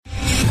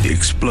The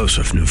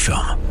explosive new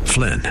film,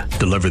 Flynn,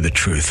 deliver the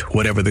truth,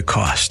 whatever the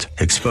cost,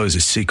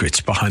 exposes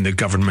secrets behind the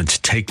government's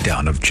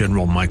takedown of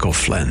General Michael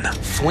Flynn.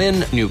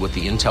 Flynn knew what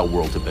the intel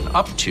world had been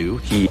up to.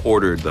 He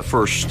ordered the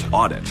first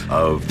audit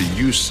of the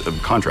use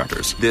of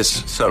contractors.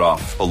 This set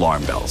off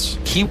alarm bells.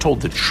 He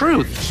told the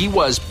truth. He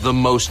was the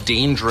most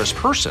dangerous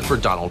person for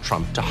Donald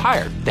Trump to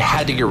hire. They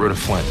had to get rid of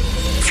Flynn.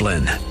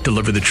 Flynn,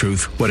 deliver the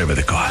truth, whatever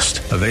the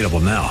cost. Available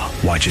now.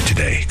 Watch it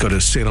today. Go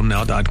to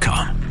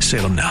salemnow.com.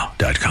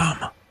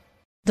 salemnow.com.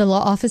 The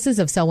law offices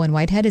of Selwyn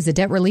Whitehead is a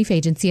debt relief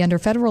agency under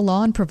federal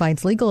law and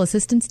provides legal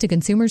assistance to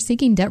consumers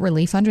seeking debt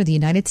relief under the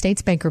United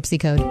States Bankruptcy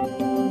Code.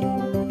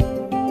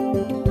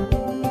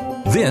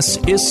 This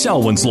is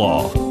Selwyn's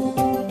Law.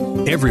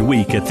 Every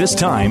week at this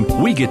time,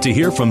 we get to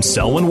hear from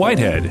Selwyn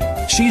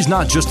Whitehead. She's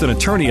not just an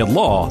attorney at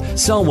law.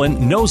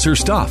 Selwyn knows her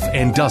stuff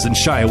and doesn't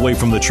shy away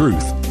from the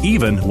truth,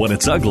 even when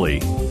it's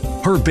ugly.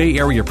 Her Bay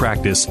Area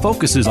practice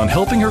focuses on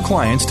helping her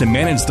clients to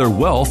manage their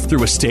wealth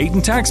through estate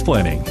and tax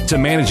planning, to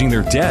managing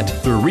their debt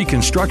through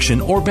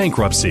reconstruction or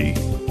bankruptcy.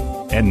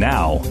 And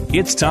now,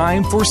 it's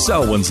time for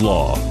Selwyn's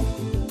Law.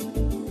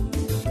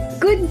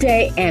 Good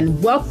day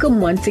and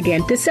welcome once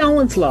again to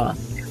Selwyn's Law.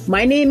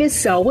 My name is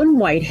Selwyn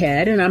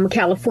Whitehead, and I'm a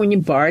California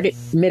Bar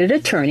admitted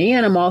attorney,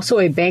 and I'm also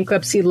a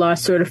bankruptcy law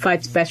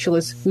certified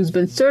specialist who's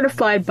been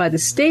certified by the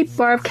State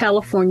Bar of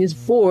California's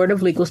Board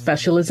of Legal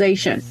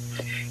Specialization.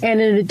 And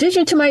in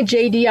addition to my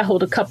JD, I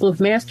hold a couple of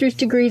master's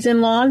degrees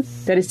in law.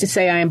 That is to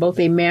say, I am both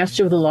a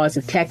master of the laws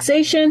of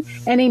taxation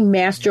and a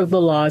master of the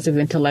laws of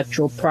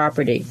intellectual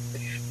property.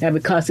 Now,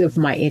 because of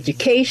my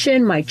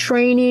education, my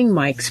training,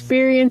 my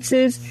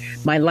experiences,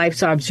 my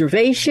life's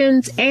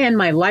observations, and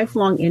my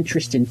lifelong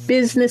interest in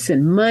business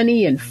and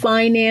money and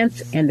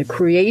finance and the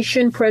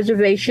creation,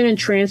 preservation, and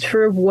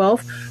transfer of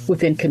wealth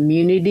within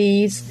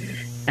communities,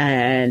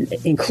 and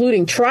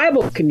including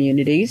tribal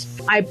communities,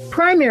 I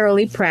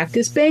primarily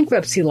practice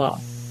bankruptcy law.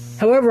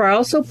 However, I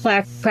also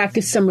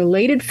practice some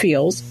related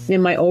fields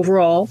in my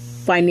overall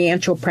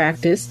financial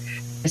practice.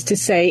 As to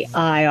say,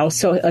 I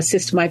also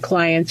assist my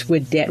clients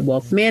with debt,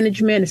 wealth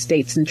management,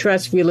 estates and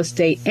trusts, real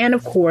estate, and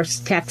of course,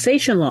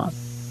 taxation law.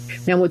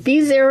 Now, with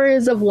these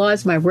areas of law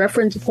as my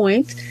reference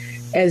points,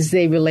 as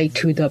they relate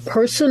to the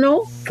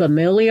personal,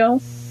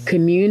 familial,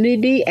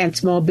 community, and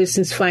small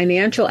business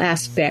financial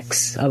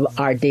aspects of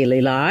our daily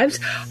lives,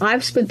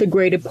 I've spent the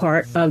greater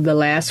part of the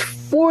last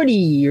 40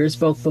 years,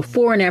 both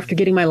before and after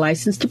getting my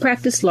license to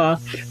practice law,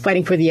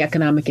 fighting for the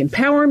economic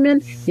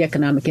empowerment, the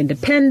economic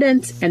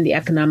independence, and the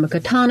economic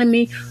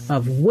autonomy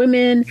of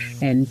women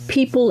and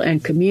people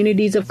and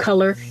communities of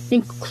color,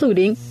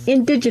 including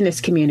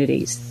indigenous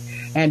communities.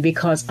 And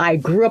because I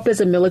grew up as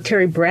a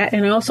military brat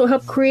and I also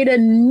helped create a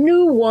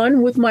new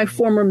one with my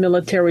former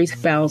military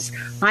spouse,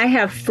 I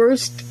have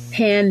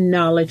first-hand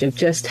knowledge of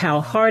just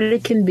how hard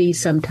it can be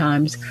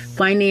sometimes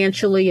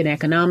financially and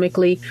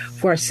economically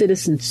for our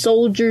citizen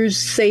soldiers,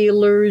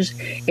 sailors,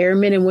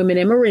 airmen and women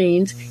and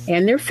Marines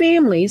and their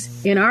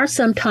families in our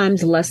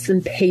sometimes less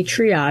than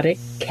patriotic,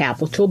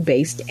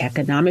 capital-based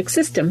economic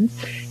system,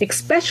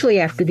 especially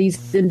after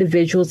these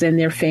individuals and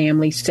their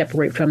families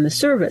separate from the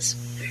service.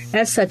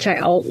 As such, I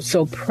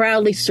also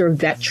proudly serve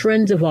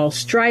veterans of all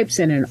stripes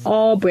and in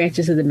all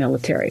branches of the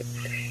military.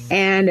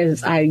 And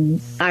as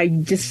I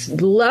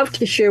just love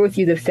to share with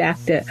you the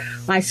fact that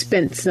I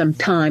spent some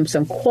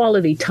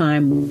quality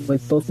time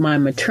with both my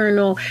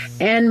maternal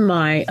and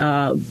my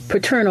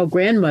paternal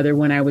grandmother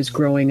when I was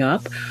growing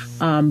up,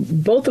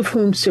 both of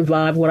whom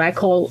survived what I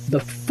call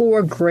the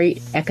four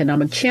great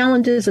economic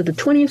challenges of the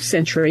 20th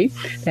century.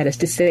 That is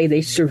to say,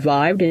 they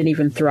survived and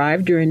even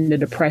thrived during the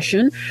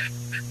Depression,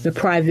 the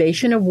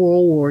privation of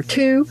World War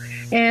II,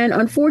 and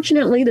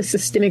unfortunately, the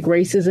systemic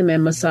racism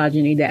and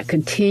misogyny that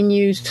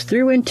continues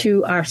through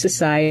into our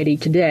society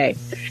today.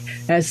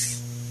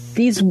 As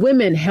these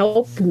women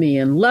helped me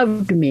and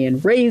loved me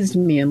and raised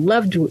me and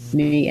loved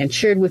me and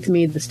shared with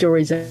me the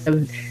stories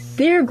of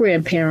their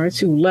grandparents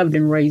who loved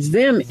and raised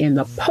them in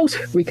the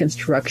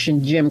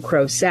post-Reconstruction Jim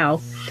Crow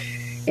South,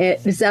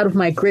 it is out of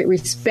my great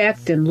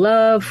respect and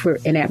love for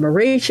and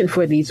admiration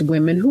for these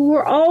women who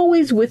were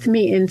always with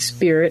me in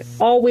spirit,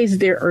 always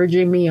there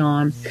urging me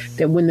on,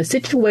 that when the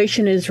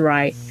situation is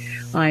right,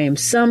 I am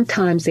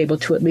sometimes able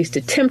to at least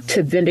attempt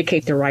to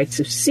vindicate the rights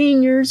of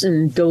seniors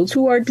and those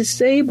who are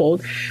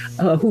disabled,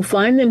 who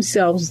find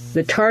themselves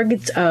the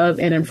targets of,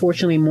 and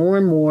unfortunately more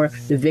and more,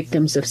 the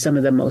victims of some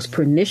of the most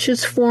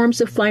pernicious forms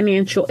of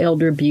financial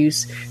elder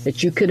abuse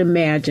that you could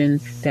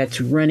imagine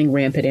that's running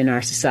rampant in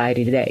our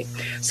society today.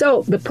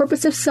 So the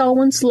purpose of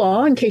Selwyn's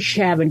Law, in case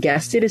you haven't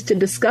guessed it, is to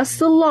discuss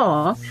the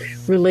law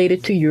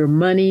related to your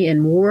money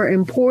and, more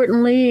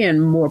importantly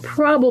and more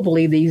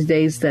probably these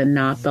days than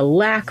not, the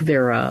lack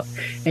thereof,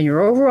 and your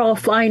overall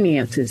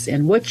finances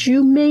and what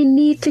you may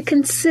need to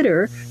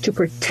consider to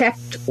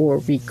protect or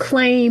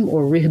reclaim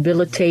or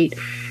rehabilitate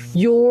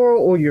your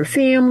or your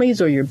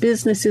family's or your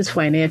business's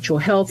financial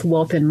health,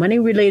 wealth, and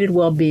money-related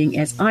well-being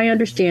as I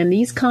understand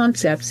these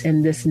concepts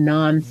in this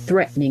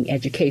non-threatening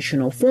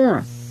educational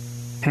forum.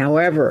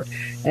 However,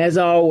 as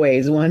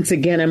always, once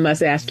again, I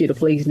must ask you to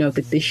please note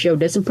that this show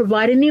doesn't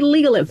provide any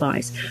legal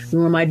advice,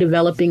 nor am I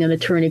developing an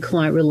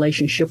attorney-client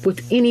relationship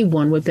with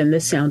anyone within the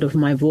sound of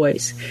my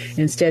voice.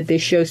 Instead,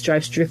 this show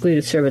strives strictly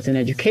to serve as an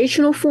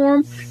educational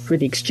forum for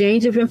the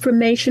exchange of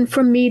information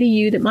from me to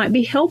you that might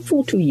be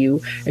helpful to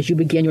you as you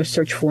begin your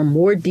search for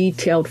more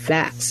detailed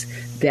facts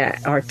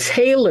that are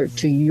tailored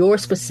to your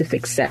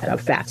specific set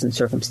of facts and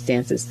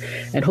circumstances,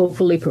 and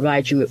hopefully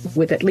provide you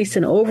with at least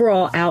an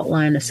overall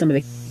outline of some of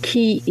the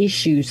key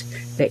issues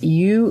that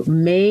you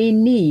may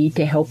need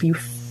to help you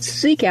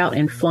seek out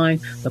and find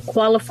the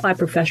qualified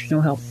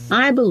professional help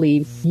I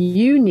believe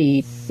you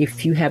need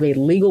if you have a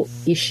legal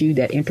issue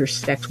that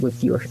intersects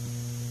with your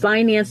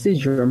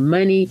finances, your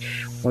money,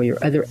 or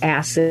your other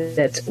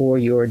assets or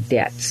your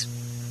debts.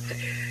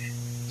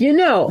 You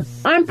know,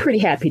 I'm pretty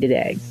happy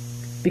today,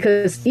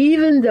 because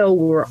even though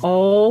we're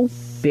all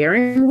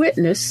bearing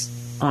witness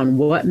on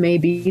what may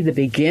be the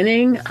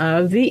beginning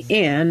of the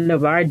end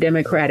of our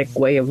democratic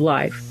way of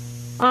life,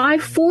 I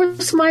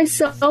force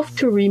myself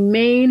to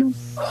remain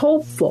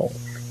hopeful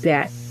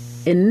that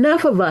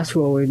enough of us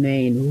will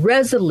remain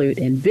resolute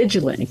and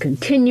vigilant and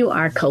continue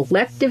our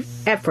collective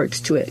efforts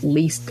to at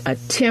least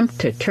attempt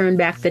to turn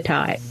back the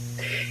tide.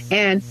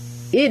 And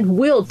it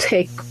will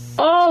take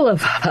all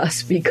of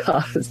us,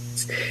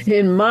 because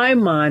in my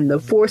mind, the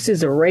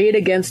forces arrayed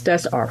against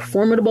us are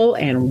formidable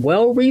and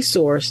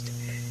well-resourced,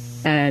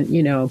 and,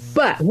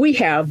 but we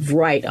have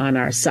right on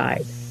our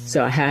side.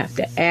 So I have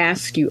to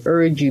ask you,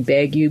 urge you,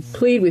 beg you,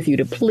 plead with you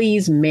to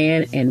please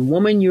man and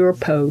woman your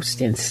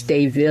post and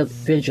stay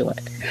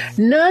vigilant.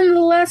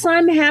 Nonetheless,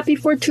 I'm happy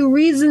for two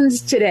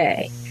reasons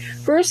today.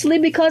 Firstly,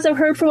 because I've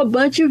heard from a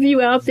bunch of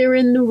you out there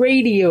in the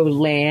radio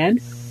land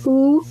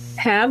who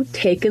have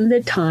taken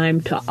the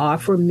time to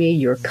offer me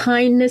your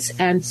kindness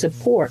and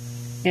support,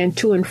 and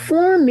to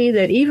inform me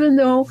that even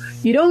though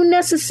you don't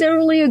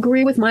necessarily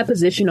agree with my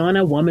position on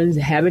a woman's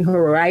having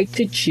her right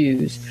to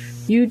choose,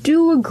 you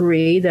do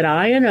agree that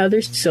I and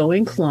others so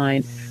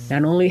inclined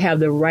not only have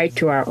the right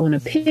to our own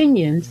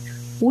opinions,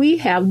 we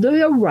have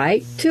the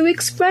right to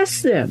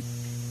express them.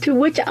 To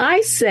which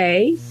I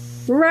say,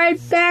 right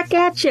back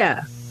at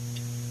ya.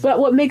 But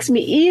what makes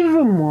me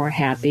even more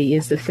happy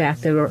is the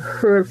fact that I've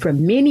heard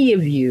from many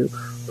of you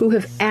who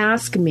have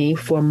asked me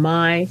for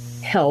my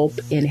help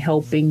in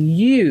helping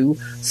you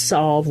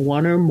solve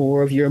one or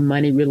more of your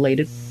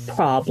money-related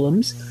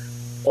problems,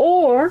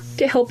 or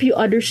to help you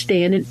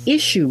understand an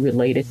issue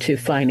related to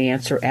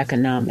finance or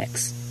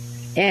economics.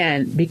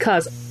 And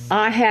because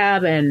I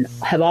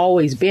have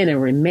always been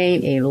and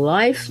remain a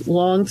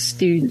lifelong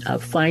student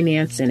of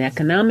finance and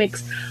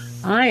economics,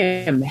 I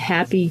am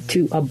happy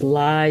to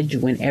oblige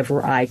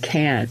whenever I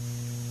can.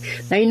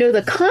 Now,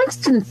 the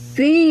constant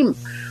theme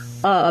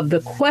of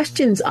the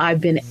questions I've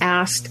been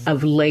asked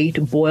of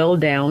late boil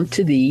down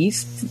to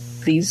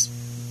these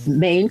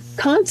main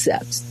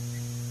concepts.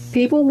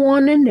 People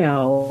want to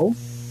know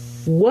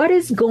what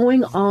is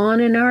going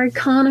on in our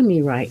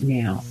economy right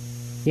now.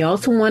 They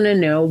also want to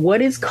know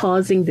what is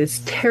causing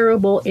this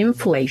terrible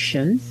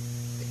inflation,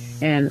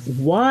 and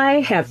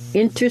why have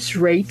interest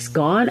rates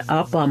gone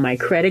up on my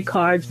credit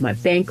cards, my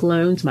bank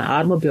loans, my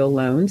automobile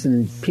loans,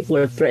 and people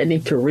are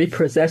threatening to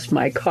repossess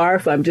my car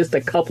if I'm just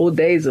a couple of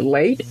days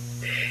late?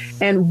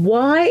 And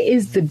why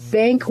is the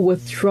bank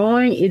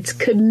withdrawing its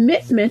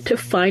commitment to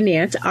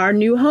finance our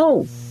new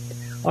home?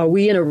 Are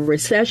we in a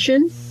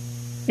recession?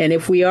 And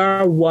if we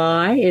are,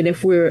 why? And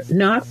if we're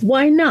not,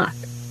 why not?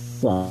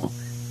 Well,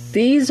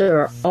 these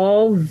are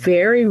all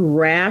very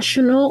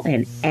rational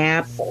and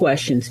apt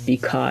questions,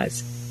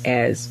 because,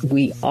 as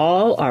we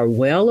all are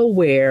well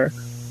aware,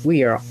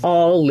 we are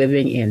all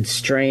living in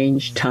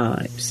strange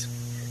times.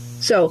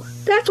 So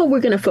that's what we're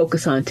going to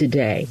focus on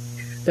today.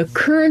 The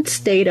current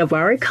state of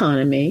our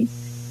economy,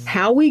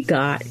 how we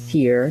got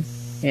here,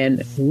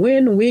 and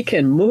when we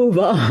can move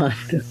on.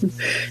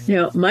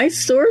 Now, my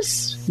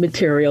source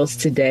materials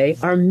today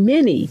are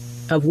many,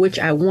 of which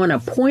I want to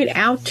point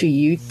out to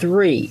you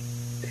three.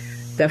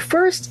 The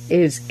first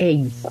is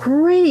a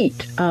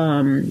great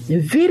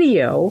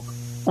video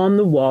on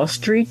the Wall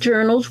Street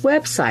Journal's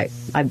website.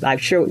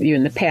 I've shared with you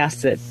in the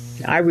past that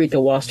I read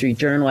the Wall Street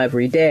Journal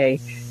every day.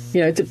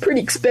 It's a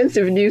pretty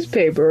expensive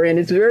newspaper, and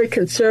it's very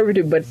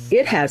conservative, but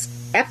it has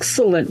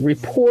excellent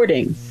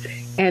reporting.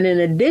 And in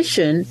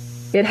addition,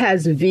 it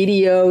has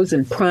videos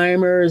and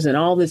primers and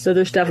all this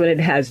other stuff, and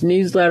it has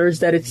newsletters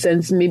that it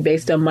sends me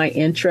based on my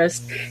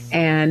interest.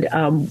 And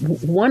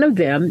one of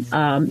them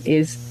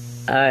is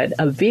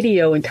a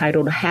video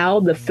entitled "How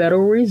the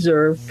Federal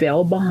Reserve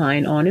Fell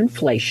Behind on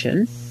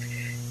Inflation."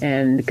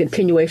 And the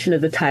continuation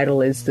of the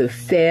title is "The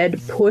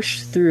Fed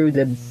Pushed Through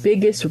the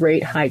Biggest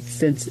Rate Hike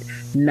Since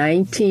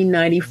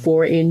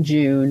 1994 in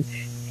June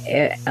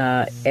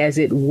as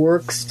it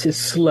works to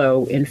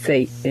slow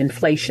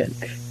inflation."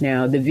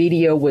 Now, the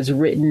video was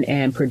written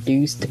and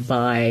produced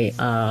by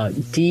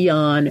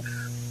Dion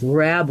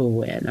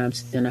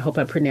Rabouin, and I hope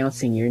I'm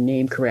pronouncing your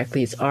name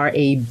correctly. It's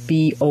Rabouin,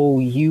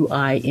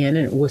 and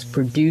it was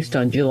produced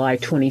on July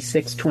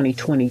 26,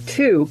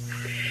 2022.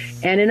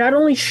 And it not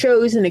only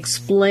shows and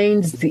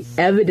explains the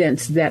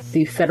evidence that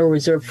the Federal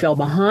Reserve fell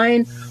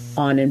behind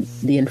on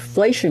the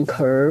inflation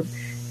curve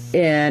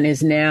and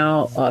is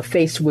now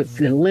faced with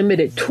the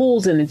limited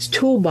tools in its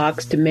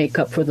toolbox to make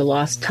up for the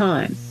lost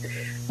time.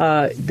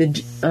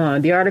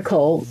 The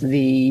article,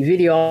 the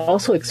video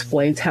also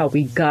explains how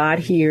we got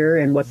here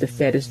and what the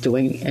Fed is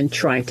doing and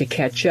trying to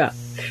catch up.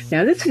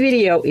 Now, this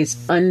video is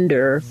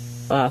under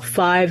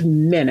 5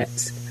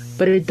 minutes,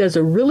 but it does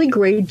a really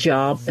great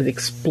job of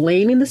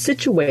explaining the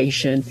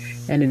situation,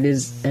 and it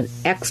is an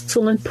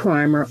excellent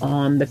primer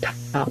on the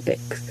topic.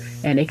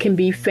 And it can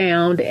be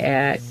found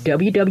at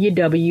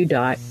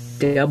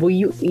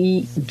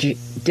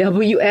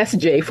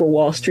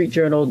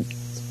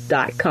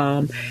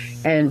www.wsjforwallstreetjournal.com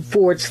and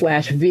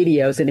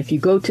 /videos. And if you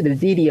go to the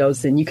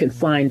videos, then you can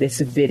find this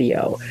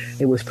video.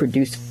 It was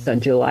produced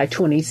on July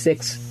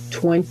 26,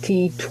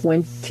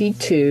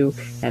 2022.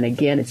 And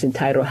again, it's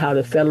entitled How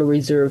the Federal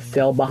Reserve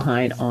Fell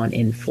Behind on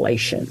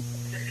Inflation.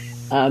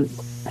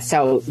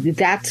 So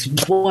that's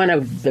one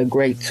of the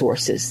great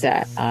sources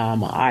that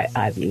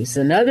I've used.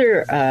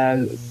 Another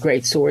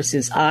great source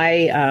is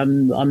I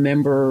am a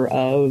member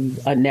of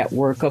a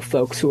network of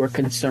folks who are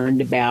concerned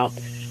about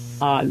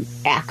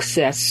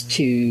access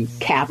to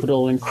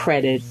capital and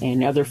credit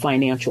and other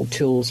financial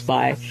tools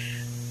by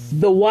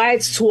the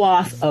wide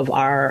swath of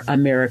our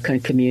American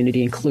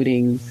community,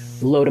 including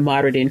low to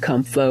moderate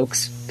income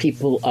folks,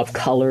 people of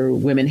color,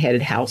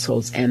 women-headed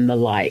households, and the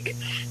like.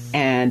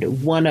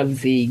 And one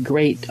of the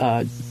great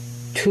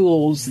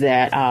tools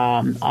that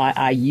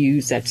I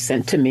use that's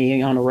sent to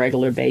me on a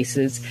regular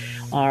basis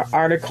are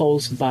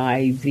articles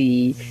by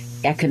the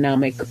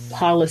Economic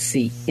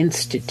Policy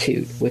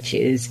Institute, which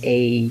is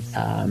a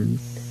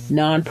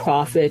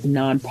nonprofit,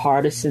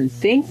 nonpartisan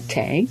think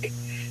tank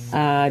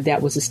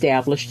that was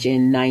established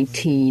in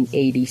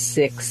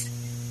 1986.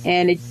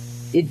 And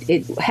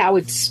how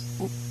it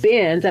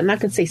spins, I'm not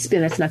going to say spin,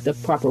 that's not the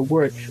proper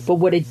word, but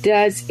what it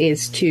does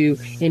is to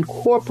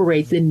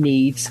incorporate the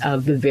needs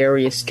of the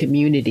various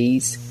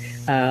communities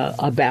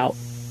about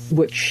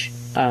which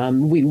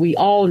we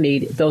all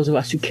need, those of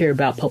us who care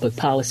about public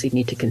policy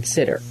need to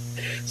consider.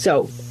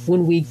 So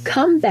when we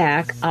come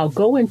back, I'll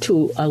go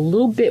into a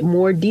little bit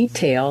more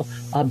detail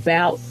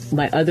about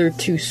my other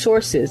two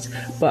sources.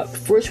 But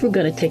first, we're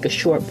going to take a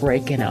short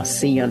break, and I'll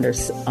see you on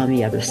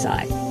the other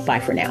side. Bye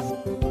for now.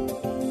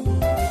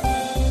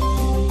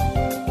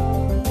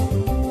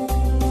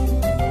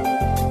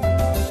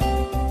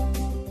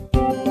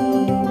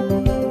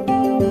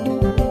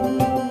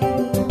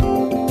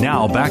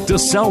 Now back to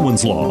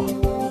Selwyn's Law.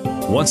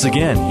 Once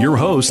again, your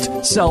host,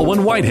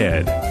 Selwyn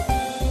Whitehead.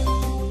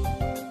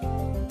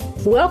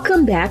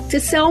 Welcome back to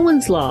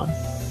Selwyn's Law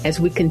as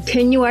we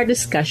continue our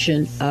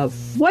discussion of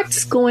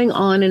what's going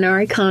on in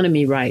our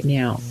economy right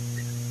now.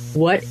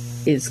 What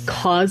is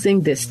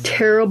causing this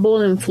terrible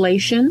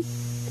inflation?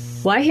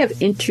 Why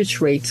have interest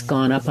rates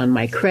gone up on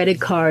my credit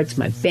cards,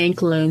 my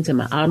bank loans, and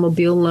my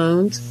automobile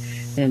loans?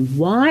 And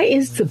why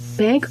is the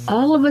bank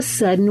all of a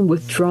sudden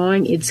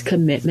withdrawing its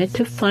commitment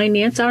to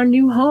finance our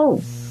new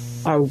home?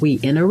 Are we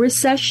in a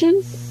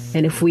recession?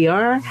 And if we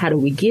are, how do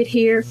we get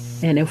here?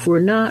 And if we're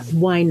not,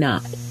 why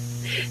not?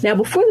 Now,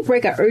 before the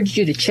break, I urged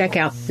you to check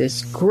out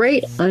this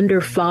great under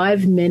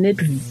 5 minute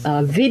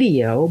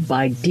video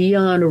by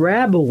Dion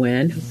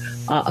Rabowin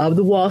of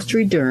the Wall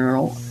Street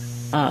Journal,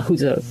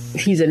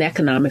 he's an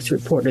economics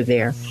reporter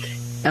there.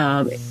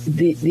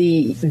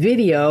 The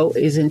video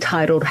is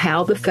entitled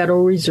How the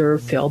Federal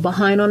Reserve Fell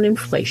Behind on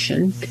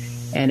Inflation,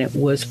 and it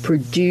was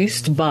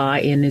produced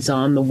by and is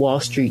on the Wall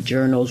Street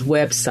Journal's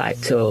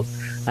website. So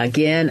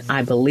again,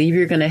 I believe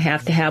you're going to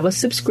have a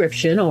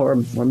subscription, or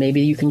maybe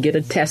you can get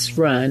a test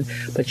run,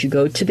 but you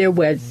go to their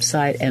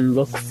website and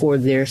look for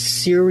their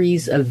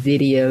series of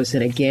videos.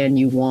 And again,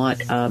 you want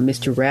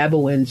Mr.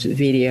 Rabowin's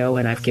video,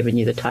 and I've given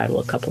you the title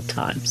a couple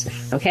times.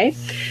 Okay?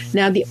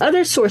 Now, the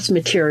other source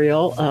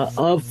material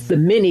of the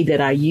many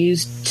that I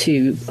used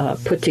to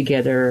put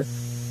together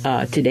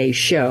today's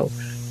show,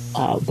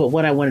 but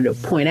what I wanted to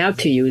point out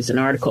to you is an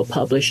article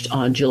published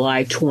on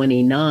July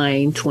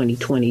 29,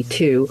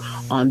 2022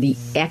 on the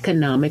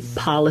Economic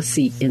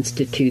Policy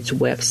Institute's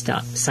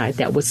website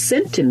that was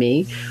sent to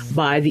me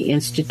by the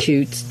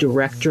Institute's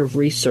Director of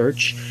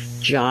Research,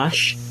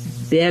 Josh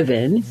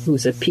Bevan,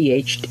 who's has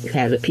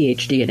a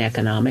PhD in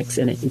economics,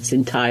 and it's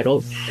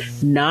entitled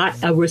Not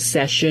a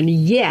Recession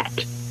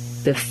Yet.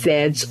 The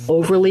Fed's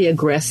overly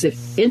aggressive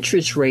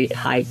interest rate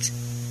hikes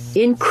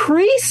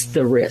increase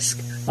the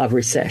risk of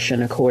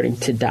recession, according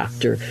to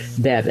Dr.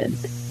 Bevan.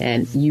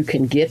 And you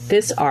can get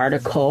this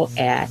article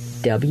at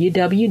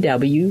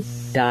www.epi,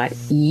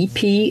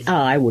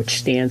 which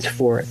stands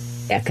for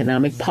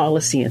Economic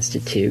Policy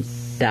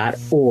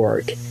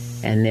Institute.org,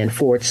 and then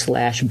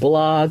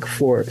 /blog/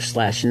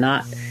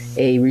 not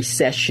a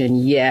recession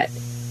yet.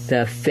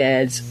 The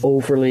Fed's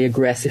overly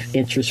aggressive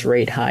interest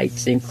rate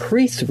hikes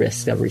increase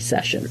risk of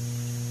recession.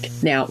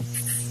 Now,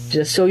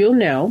 just so you'll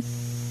know,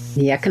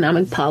 The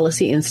Economic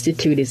Policy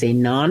Institute is a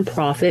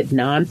nonprofit,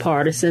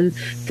 nonpartisan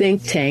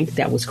think tank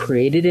that was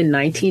created in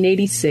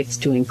 1986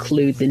 to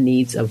include the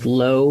needs of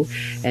low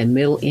and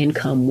middle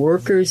income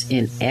workers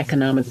in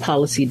economic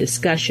policy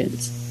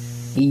discussions.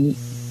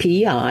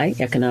 EPI,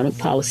 Economic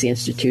Policy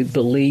Institute,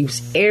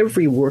 believes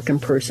every working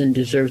person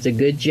deserves a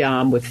good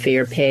job with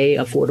fair pay,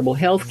 affordable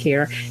health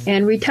care,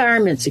 and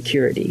retirement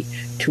security.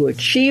 To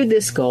achieve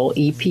this goal,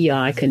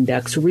 EPI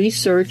conducts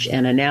research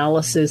and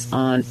analysis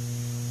on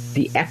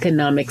the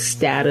economic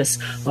status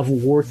of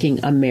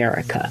working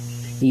America.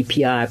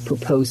 EPI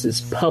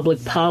proposes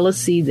public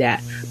policy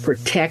that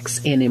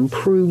protects and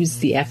improves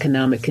the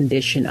economic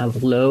condition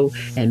of low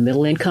and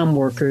middle income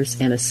workers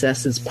and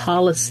assesses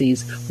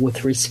policies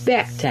with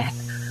respect to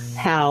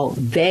how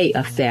they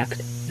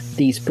affect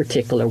these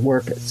particular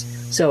workers.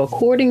 So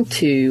according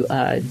to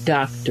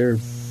Dr.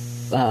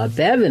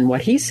 Bevan,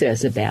 what he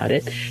says about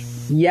it,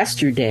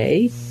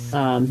 yesterday,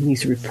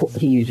 he's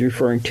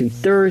referring to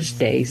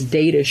Thursday's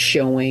data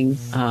showing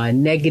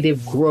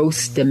negative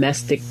gross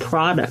domestic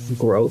product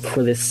growth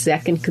for the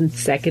second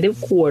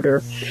consecutive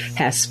quarter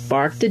has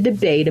sparked a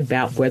debate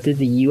about whether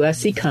the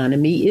U.S.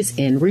 economy is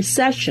in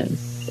recession.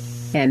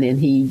 And then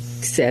he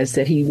says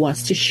that he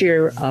wants to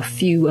share a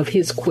few of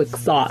his quick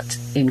thoughts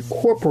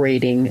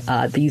incorporating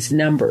these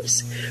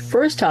numbers.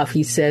 First off,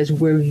 he says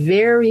we're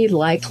very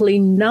likely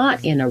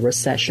not in a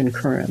recession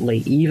currently,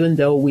 even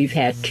though we've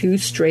had 2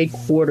 straight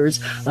quarters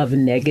of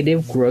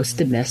negative gross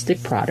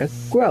domestic product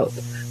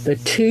growth. The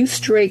 2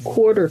 straight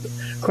quarter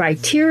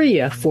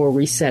criteria for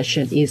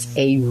recession is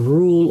a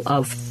rule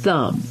of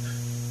thumb.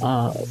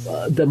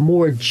 The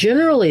more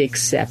generally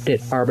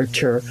accepted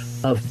arbiter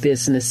of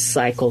business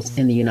cycles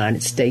in the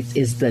United States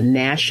is the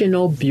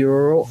National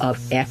Bureau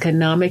of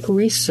Economic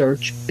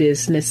Research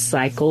Business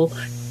Cycle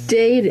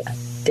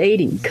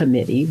Dating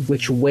Committee,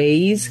 which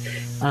weighs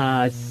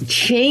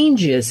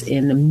changes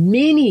in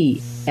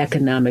many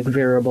economic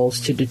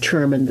variables to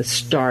determine the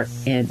start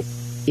and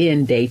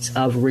end dates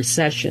of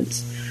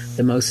recessions.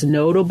 The most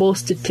notable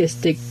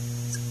statistic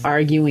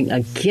arguing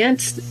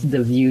against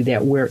the view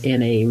that we're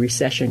in a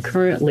recession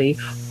currently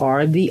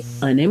are the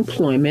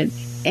unemployment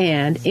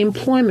and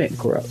employment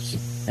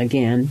growth.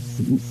 Again,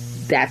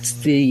 that's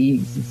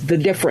the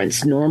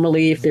difference.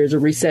 Normally, if there's a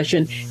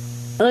recession,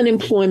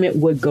 unemployment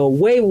would go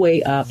way,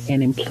 way up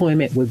and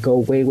employment would go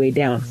way, way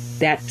down.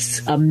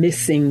 That's a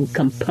missing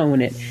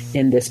component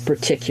in this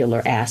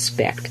particular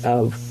aspect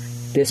of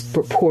this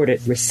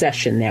purported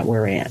recession that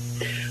we're in.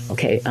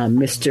 Okay,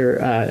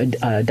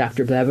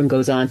 Dr. Bevan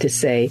goes on to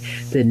say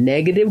the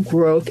negative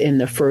growth in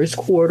the first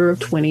quarter of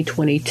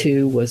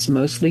 2022 was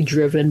mostly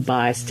driven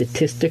by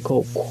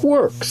statistical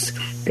quirks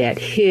that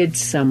hid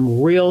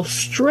some real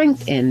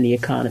strength in the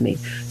economy.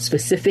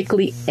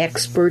 Specifically,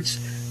 exports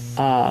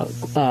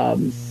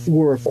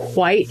were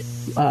quite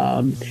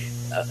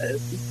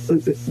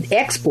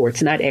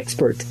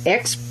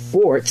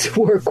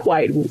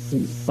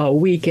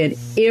weak and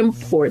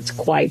imports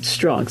quite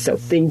strong. So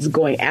things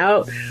going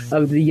out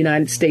of the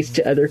United States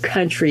to other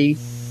countries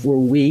were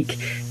weak,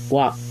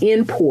 while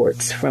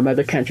imports from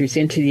other countries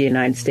into the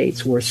United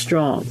States were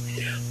strong.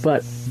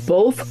 But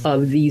both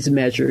of these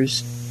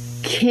measures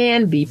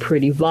can be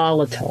pretty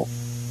volatile.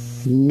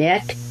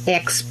 Net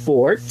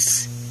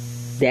exports,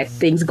 that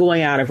things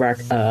going out of our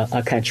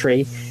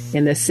country,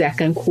 in the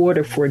second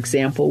quarter, for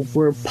example,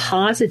 were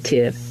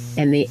positive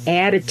and they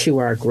added to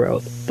our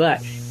growth.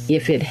 But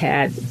if it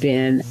had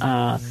been,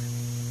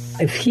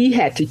 if he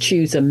had to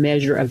choose a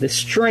measure of the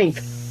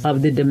strength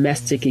of the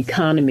domestic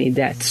economy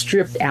that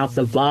stripped out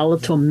the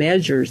volatile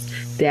measures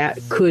that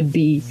could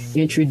be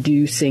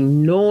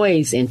introducing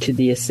noise into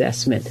the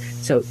assessment.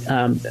 So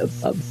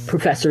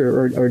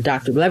Professor or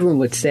Dr. Bevan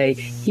would say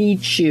he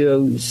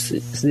chose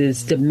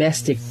this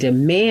domestic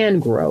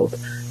demand growth,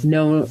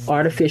 known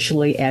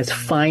artificially as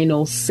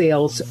final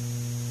sales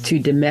to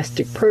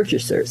domestic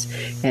purchasers.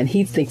 And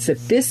he thinks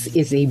that this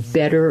is a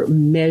better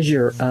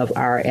measure of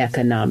our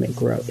economic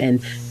growth.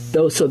 And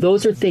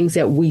those are things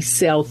that we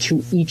sell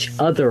to each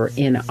other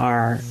in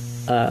our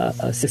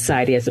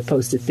society, as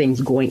opposed to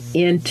things coming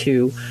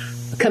into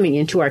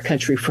our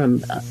country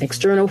from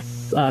external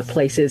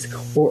places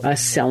or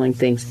us selling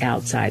things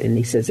outside. And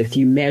he says if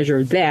you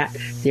measure that,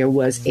 there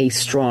was a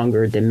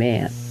stronger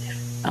demand.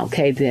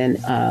 Okay, then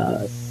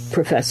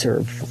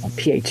Professor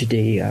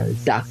PhD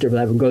Dr.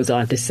 Bevan goes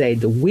on to say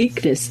the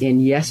weakness in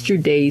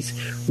yesterday's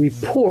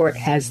report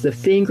has the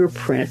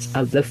fingerprints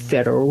of the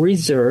Federal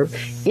Reserve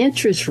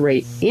interest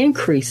rate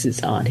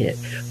increases on it.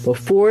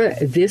 Before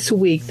this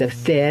week, the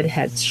Fed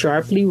had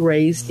sharply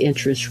raised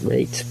interest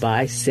rates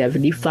by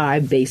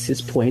 75 basis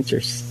points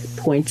or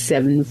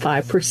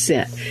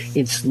 0.75%,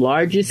 its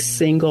largest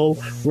single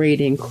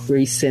rate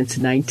increase since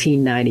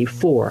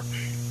 1994.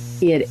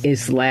 It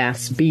is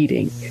last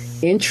beating.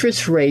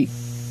 Interest rate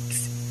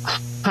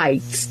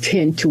hikes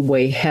tend to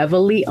weigh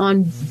heavily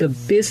on the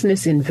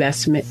business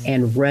investment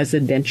and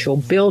residential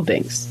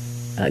buildings.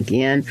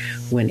 Again,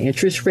 when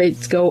interest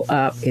rates go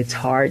up, it's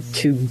hard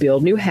to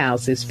build new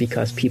houses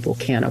because people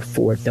can't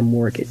afford the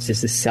mortgage.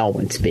 This is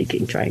Selwyn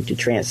speaking, trying to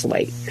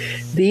translate.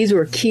 These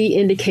were key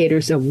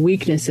indicators of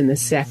weakness in the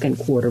second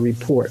quarter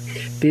report.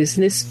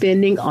 Business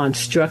spending on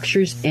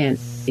structures and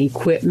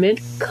equipment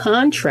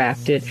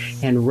contracted,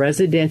 and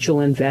residential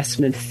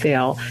investment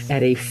fell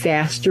at a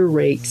faster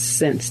rate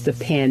since the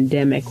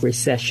pandemic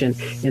recession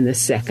in the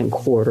second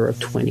quarter of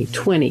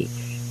 2020.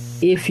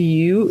 If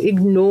you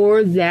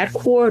ignore that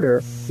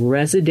quarter,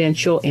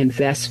 residential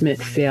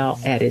investment fell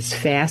at its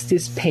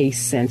fastest pace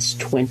since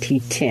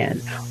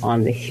 2010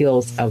 on the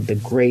heels of the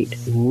Great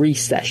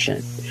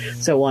Recession.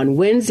 So on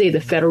Wednesday,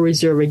 the Federal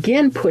Reserve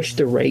again pushed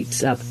the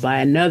rates up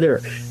by another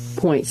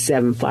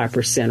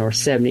 0.75% or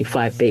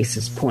 75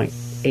 basis points,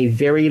 a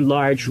very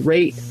large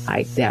rate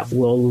hike that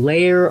will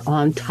layer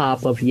on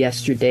top of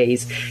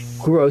yesterday's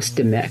gross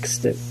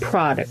domestic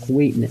product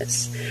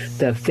weakness.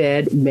 The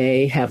Fed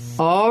may have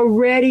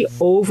already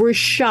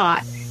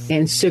overshot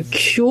and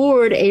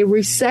secured a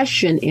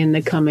recession in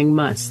the coming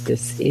months.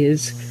 This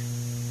is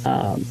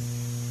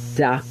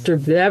Dr.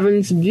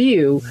 Blevins'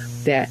 view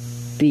that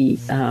the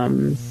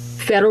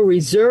Federal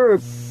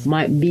Reserve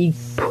might be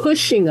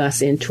pushing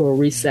us into a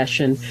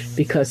recession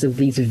because of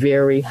these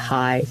very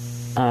high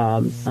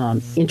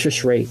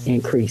interest rate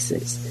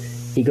increases.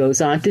 He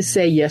goes on to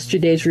say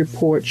yesterday's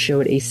report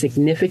showed a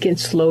significant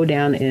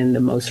slowdown in the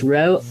most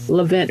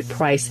relevant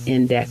price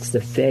index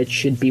the Fed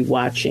should be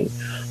watching.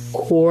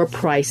 Core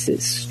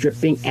prices,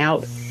 stripping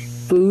out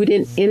food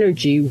and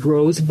energy,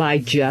 rose by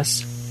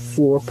just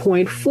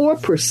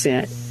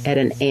 4.4% at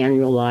an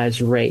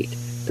annualized rate,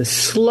 the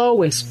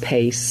slowest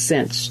pace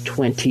since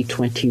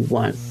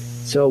 2021.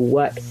 So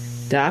what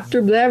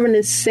Dr. Blevins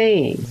is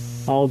saying,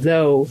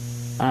 although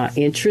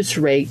interest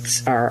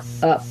rates are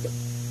up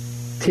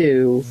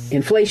to,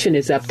 inflation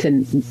is up to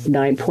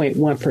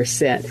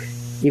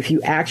 9.1%. If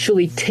you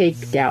actually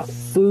take out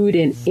food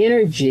and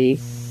energy,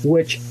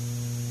 which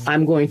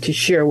I'm going to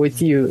share with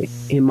you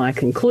in my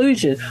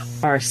conclusion,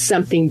 are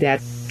something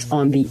that's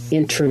on the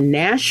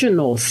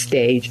international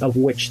stage, of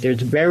which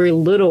there's very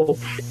little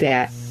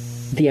that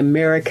the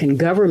American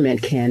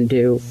government can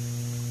do.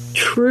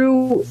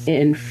 True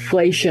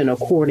inflation,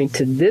 according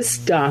to this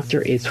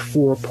doctor, is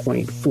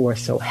 4.4,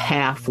 so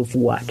half of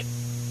what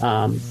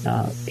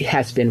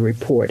has been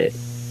reported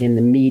in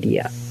the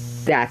media.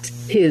 That's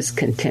his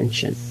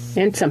contention,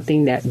 and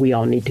something that we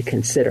all need to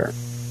consider.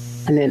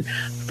 And then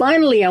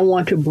finally, I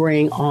want to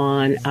bring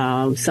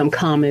on some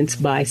comments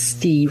by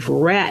Steve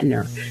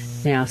Ratner.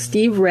 Now,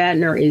 Steve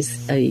Ratner is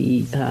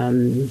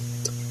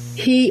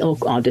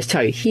I'll just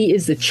tell you, he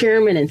is the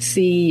chairman and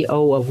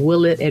CEO of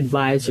Willett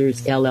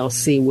Advisors,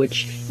 LLC,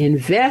 which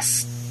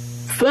invests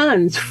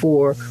funds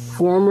for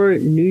former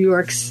New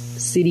York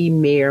City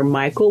Mayor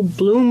Michael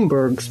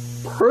Bloomberg's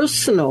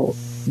personal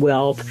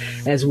wealth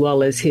as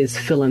well as his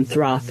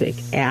philanthropic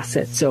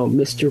assets. So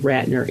Mr.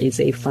 Ratner is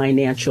a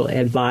financial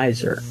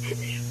advisor.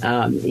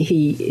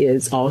 He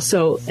is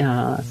also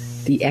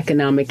the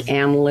economic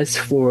analyst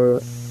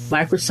for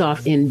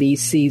Microsoft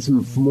NBC's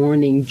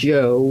Morning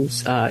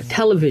Joe's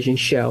television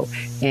show,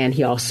 and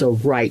he also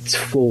writes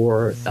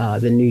for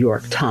the New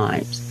York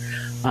Times.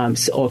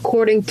 So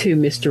according to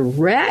Mr.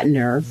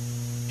 Ratner,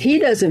 he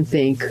doesn't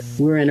think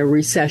we're in a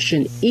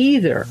recession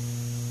either.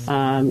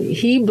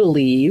 He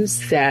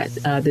believes that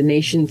the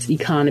nation's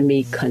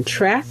economy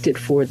contracted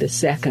for the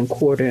second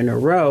quarter in a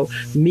row,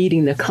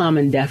 meeting the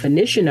common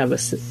definition of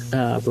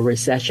a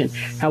recession.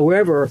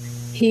 However,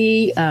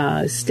 he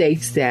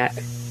states that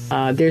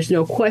there's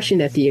no question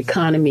that the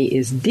economy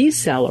is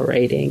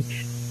decelerating.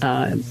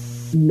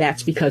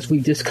 That's because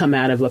we've just come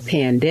out of a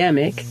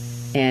pandemic,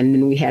 and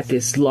then we had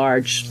this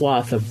large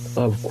swath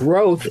of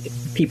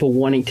growth, people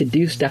wanting to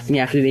do stuff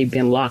after they've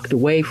been locked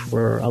away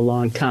for a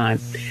long time.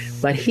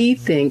 But he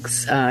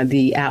thinks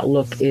the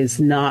outlook is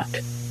not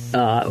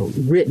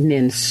written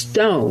in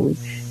stone,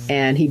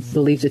 and he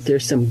believes that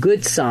there's some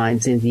good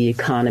signs in the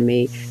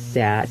economy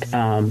that,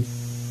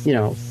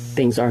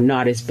 things are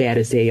not as bad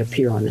as they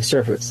appear on the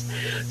surface.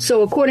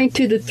 So according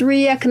to the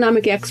three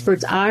economic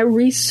experts I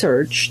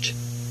researched,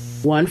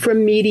 one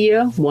from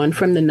media, one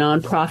from the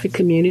nonprofit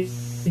community,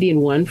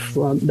 and one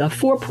from the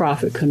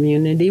for-profit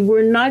community,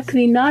 we're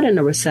likely not in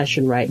a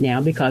recession right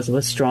now because of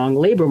a strong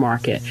labor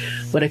market,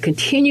 but a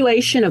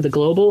continuation of the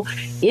global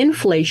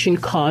inflation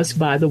caused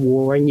by the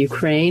war in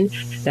Ukraine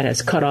that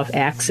has cut off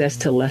access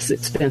to less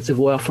expensive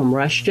oil from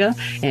Russia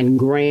and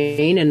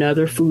grain and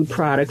other food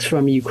products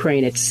from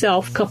Ukraine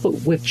itself,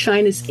 coupled with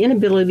China's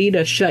inability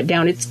to shut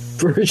down its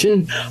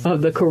version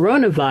of the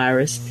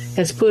coronavirus,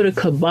 has put a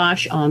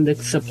kibosh on the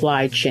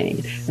supply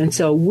chain. And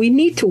so we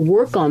need to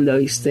work on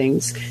those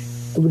things.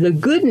 The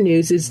good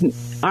news is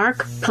our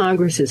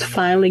Congress has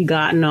finally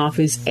gotten off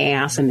his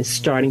ass and is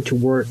starting to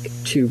work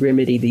to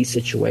remedy these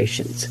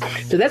situations.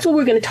 So that's what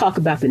we're going to talk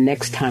about the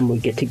next time we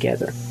get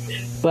together.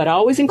 But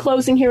always in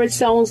closing here at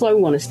Selwyn's Law,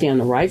 we want to stay on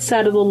the right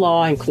side of the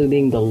law,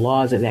 including the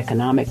laws of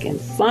economic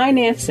and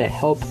finance that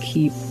help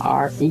keep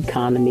our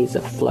economies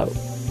afloat.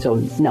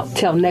 So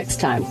till next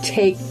time,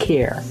 take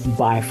care.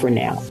 Bye for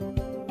now.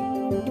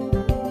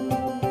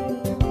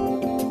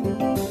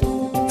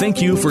 Thank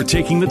you for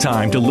taking the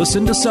time to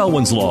listen to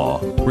Selwyn's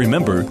Law.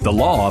 Remember, the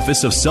law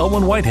office of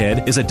Selwyn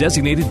Whitehead is a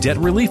designated debt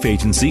relief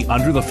agency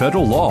under the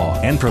federal law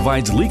and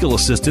provides legal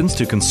assistance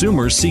to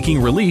consumers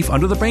seeking relief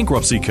under the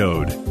Bankruptcy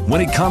Code.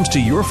 When it comes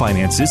to your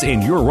finances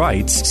and your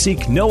rights,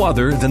 seek no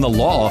other than the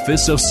law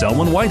office of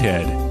Selwyn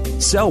Whitehead.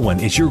 Selwyn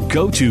is your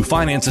go-to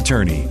finance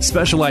attorney,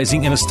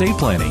 specializing in estate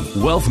planning,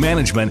 wealth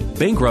management,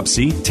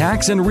 bankruptcy,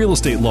 tax, and real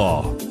estate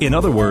law. In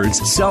other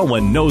words,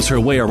 Selwyn knows her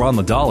way around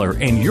the dollar,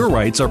 and your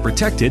rights are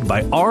protected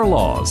by our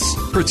laws.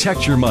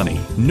 Protect your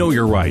money. Know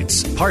your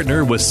rights.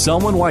 Partner with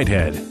Selwyn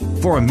Whitehead.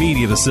 For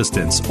immediate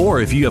assistance,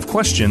 or if you have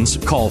questions,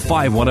 call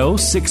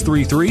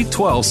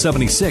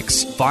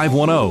 510-633-1276,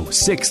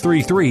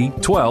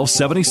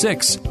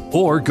 510-633-1276,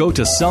 or go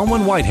to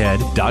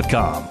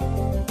selwynwhitehead.com.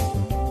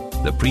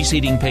 The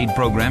preceding paid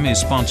program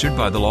is sponsored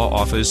by the law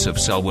office of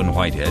Selwyn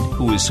Whitehead,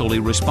 who is solely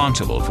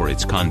responsible for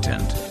its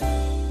content.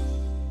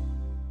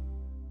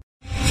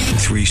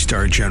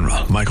 3-star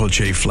General Michael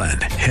J. Flynn,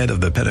 head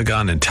of the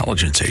Pentagon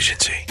Intelligence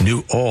Agency,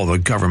 knew all the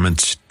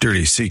government's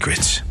dirty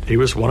secrets. He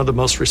was one of the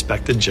most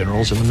respected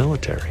generals in the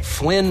military.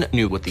 Flynn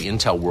knew what the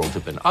intel world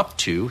had been up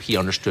to. He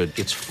understood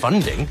its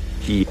funding.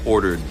 He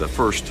ordered the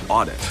first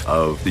audit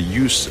of the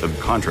use of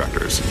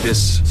contractors.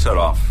 This set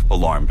off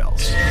alarm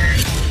bells.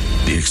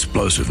 The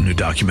explosive new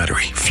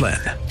documentary, Flynn,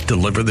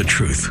 Deliver the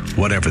Truth,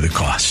 Whatever the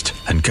Cost,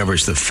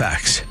 uncovers the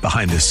facts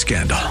behind this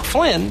scandal.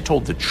 Flynn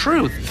told the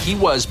truth. He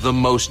was the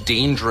most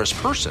dangerous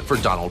person for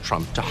Donald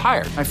Trump to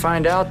hire. I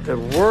find out the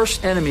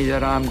worst enemy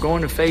that I'm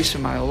going to face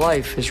in my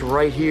life is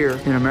right here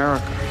in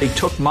America. They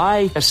took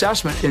my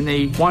assessment and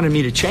they wanted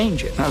me to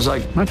change it. And I was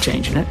like, I'm not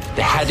changing it.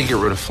 They had to get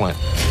rid of Flynn.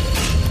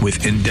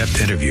 With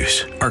in-depth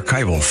interviews,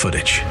 archival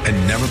footage, and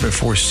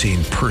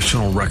never-before-seen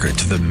personal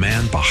records of the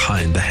man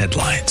behind the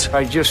headlines.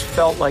 I just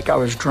felt like I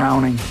was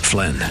drowning.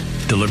 Flynn,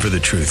 Deliver the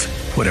Truth,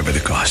 Whatever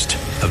the Cost.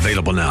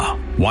 Available now.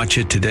 Watch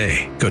it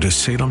today. Go to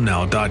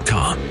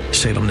salemnow.com.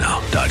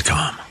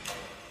 salemnow.com.